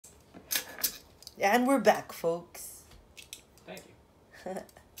And we're back, folks. Thank you.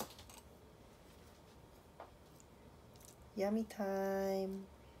 Yummy time.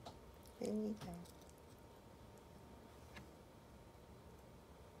 Yummy time.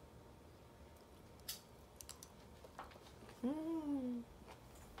 Mm.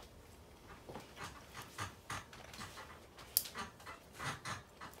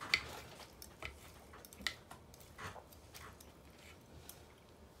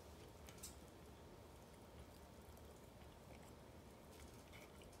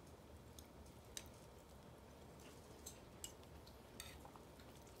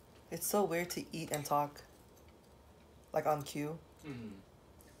 It's so weird to eat and talk, like on cue. Mm-hmm.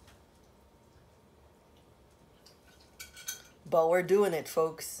 But we're doing it,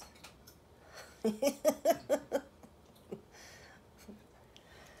 folks. This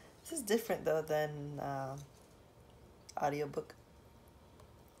is different though than audiobook.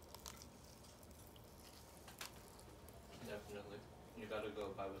 Definitely. You gotta go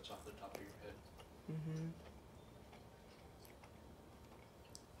by what's off the top of your head. Mm-hmm.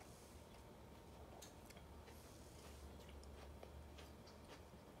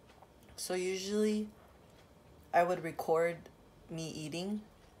 So usually I would record me eating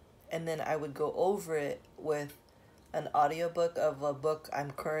and then I would go over it with an audiobook of a book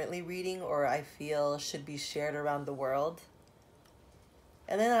I'm currently reading or I feel should be shared around the world.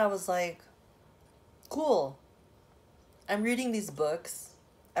 And then I was like, cool. I'm reading these books.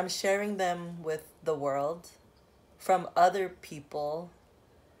 I'm sharing them with the world from other people.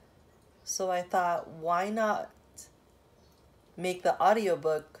 So I thought, why not make the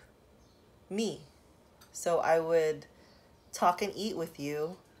audiobook me? So I would talk and eat with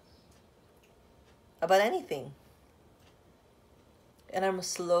you about anything. And I'm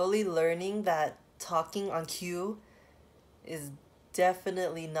slowly learning that talking on cue is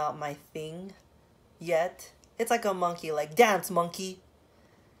definitely not my thing yet. It's like a monkey, like dance monkey.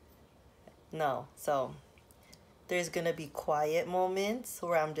 No, so there's gonna be quiet moments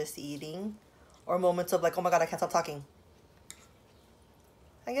where I'm just eating, or moments of like, oh my god, I can't stop talking.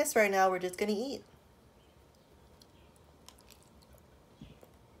 I guess right now we're just gonna eat.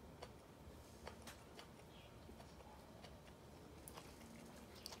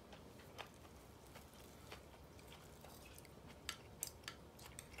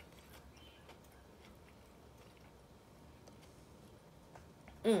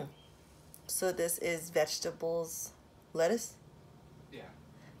 Mm. So this is vegetables, lettuce? Yeah.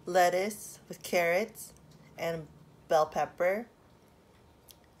 Lettuce with carrots and bell pepper.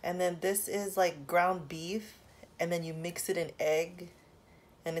 And then this is like ground beef, and then you mix it in egg,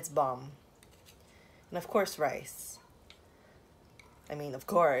 and it's bomb. And of course, rice. I mean, of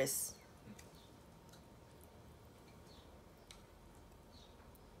course.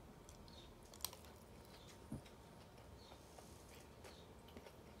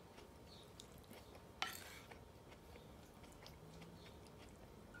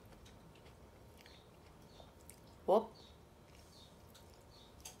 Whoop.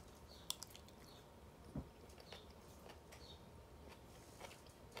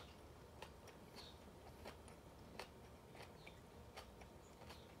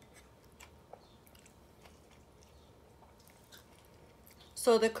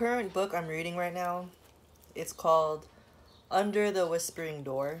 So the current book I'm reading right now, it's called Under the Whispering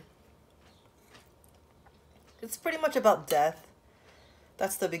Door. It's pretty much about death.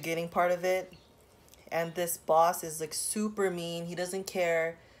 That's the beginning part of it. And this boss is like super mean. He doesn't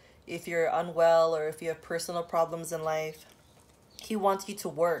care if you're unwell or if you have personal problems in life. He wants you to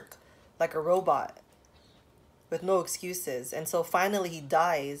work like a robot with no excuses. And so finally he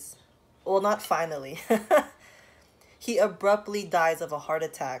dies. Well, not finally. He abruptly dies of a heart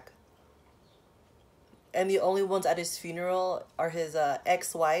attack. And the only ones at his funeral are his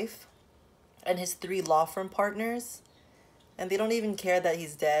ex-wife and his 3 law firm partners. And they don't even care that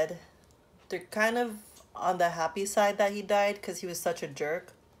he's dead. They're kind of on the happy side that he died because he was such a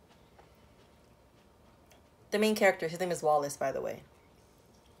jerk. The main character, his name is Wallace, by the way.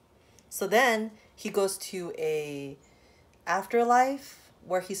 So then he goes to a afterlife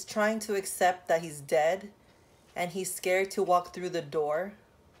where he's trying to accept that he's dead and he's scared to walk through the door.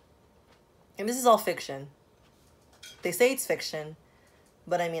 And this is all fiction. They say it's fiction,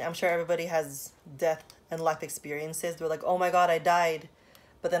 but I mean, I'm sure everybody has death and life experiences. They're like, oh my god, I died,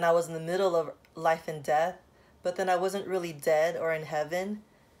 but then I was in the middle of life and death, but then I wasn't really dead or in heaven.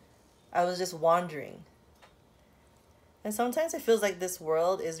 I was just wandering. And sometimes it feels like this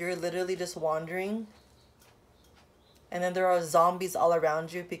world is you're literally just wandering, and then there are zombies all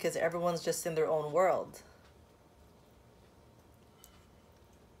around you because everyone's just in their own world.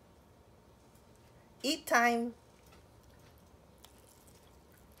 Eat time.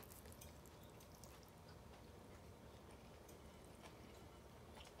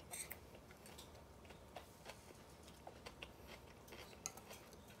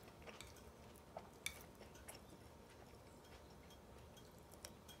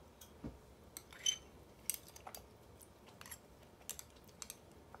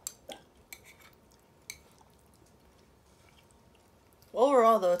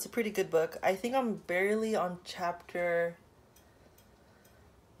 Overall, though, it's a pretty good book. I think I'm barely on chapter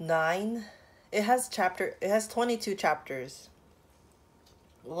 9. It has 22 chapters.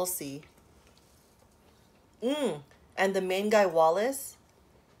 We'll see. And the main guy, Wallace,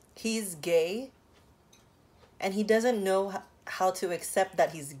 he's gay, and he doesn't know how to accept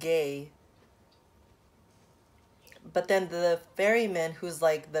that he's gay. But then the ferryman, who's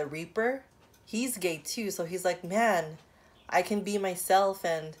like the Reaper, he's gay too. So he's like, man, I can be myself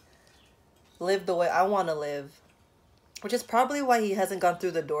and live the way I want to live. Which is probably why he hasn't gone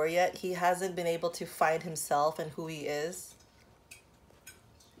through the door yet. He hasn't been able to find himself and who he is.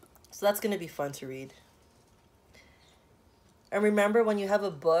 So that's going to be fun to read. And remember, when you have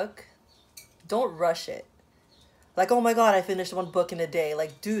a book, don't rush it. Like, oh my God, I finished one book in a day.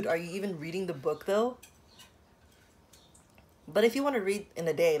 Like, dude, are you even reading the book though? But if you want to read in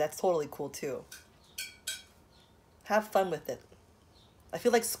a day, that's totally cool too. Have fun with it. I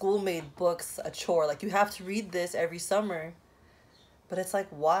feel like school made books a chore. Like, you have to read this every summer. But it's like,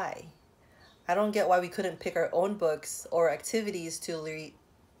 why? I don't get why we couldn't pick our own books or activities to read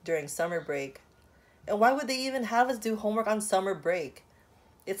during summer break. And why would they even have us do homework on summer break?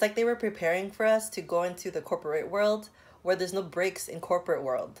 It's like they were preparing for us to go into the corporate world where there's no breaks in corporate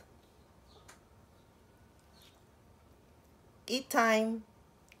world. Eat time.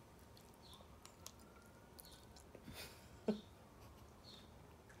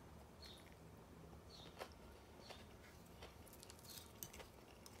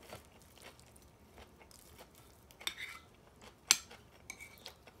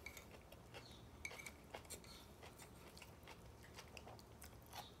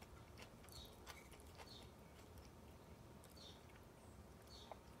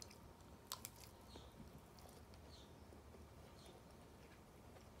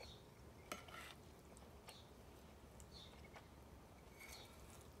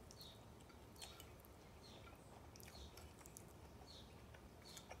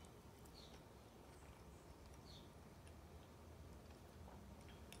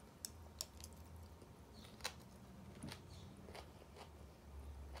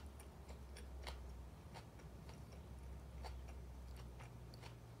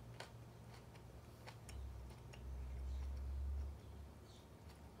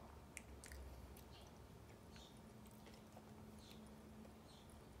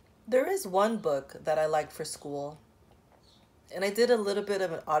 There is one book that I like for school, and I did a little bit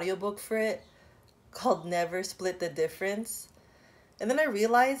of an audiobook for it called Never Split the Difference. And then I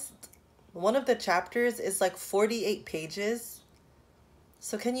realized one of the chapters is like 48 pages.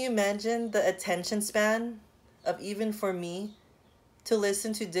 So can you imagine the attention span of, even for me, to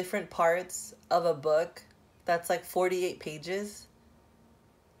listen to different parts of a book that's like 48 pages?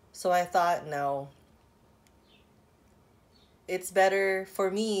 So I thought, no. It's better for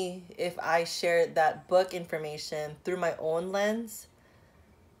me if I share that book information through my own lens.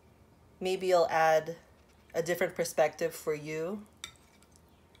 Maybe it'll add a different perspective for you.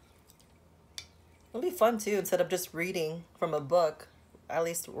 It'll be fun too, instead of just reading from a book. At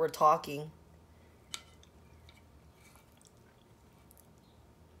least we're talking.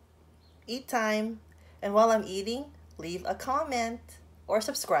 Eat time. And while I'm eating, leave a comment or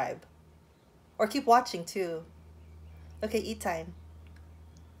subscribe. Or keep watching too. Okay, eat time.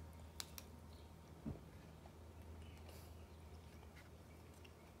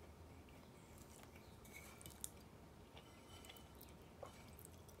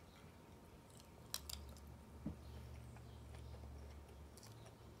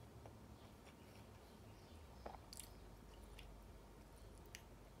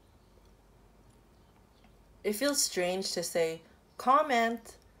 It feels strange to say,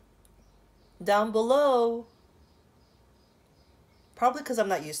 comment down below. Probably because I'm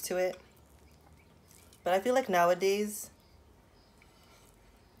not used to it. But I feel like nowadays,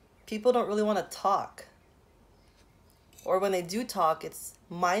 people don't really want to talk. Or when they do talk, it's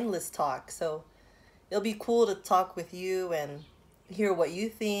mindless talk. So it'll be cool to talk with you and hear what you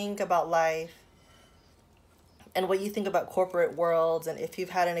think about life and what you think about corporate worlds, and if you've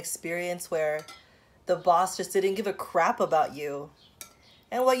had an experience where the boss just didn't give a crap about you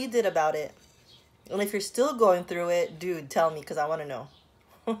and what you did about it. And if you're still going through it, dude, tell me, because I want to know.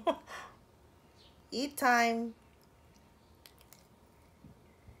 Eat time.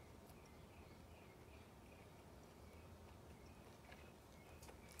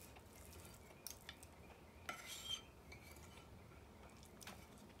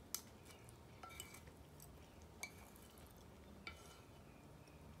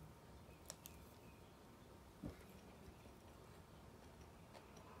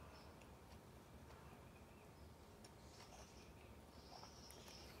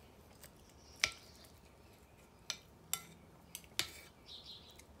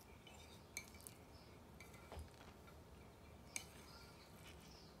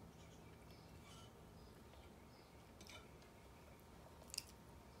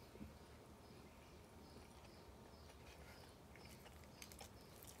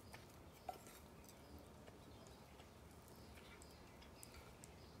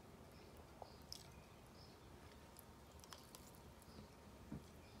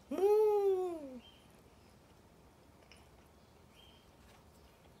 Mm.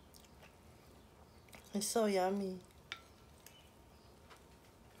 It's so yummy.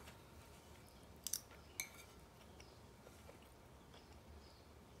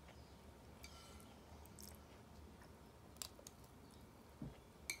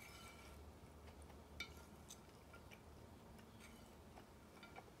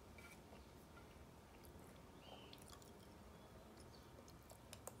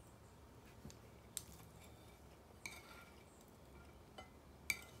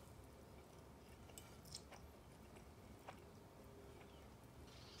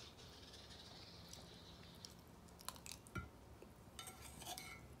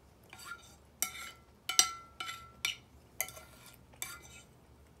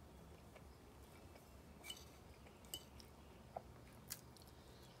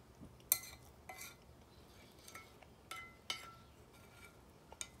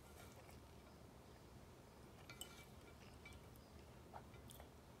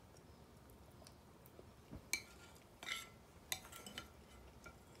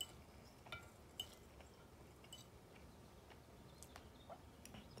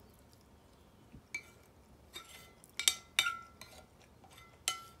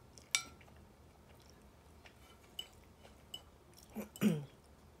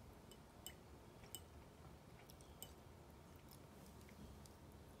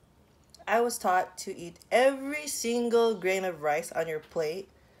 I was taught to eat every single grain of rice on your plate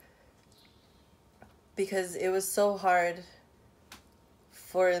because it was so hard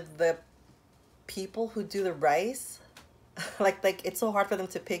for the people who do the rice. like it's so hard for them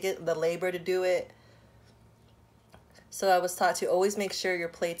to pick it, the labor to do it. So I was taught to always make sure your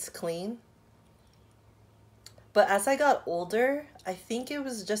plate's clean. But as I got older, I think it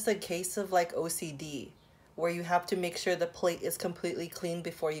was just a case of like OCD, where you have to make sure the plate is completely clean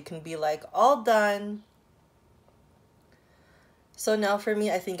before you can be like, all done. So now for me,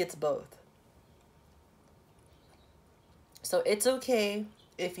 I think it's both. So it's okay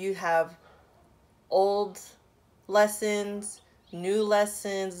if you have old lessons, new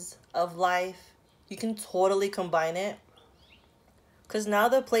lessons of life. You can totally combine it. Because now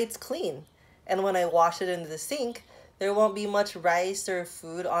the plate's clean. And when I wash it in the sink, there won't be much rice or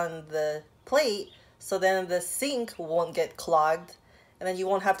food on the plate. So then the sink won't get clogged. And then you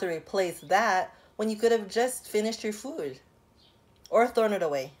won't have to replace that when you could have just finished your food or thrown it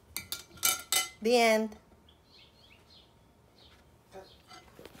away. The end.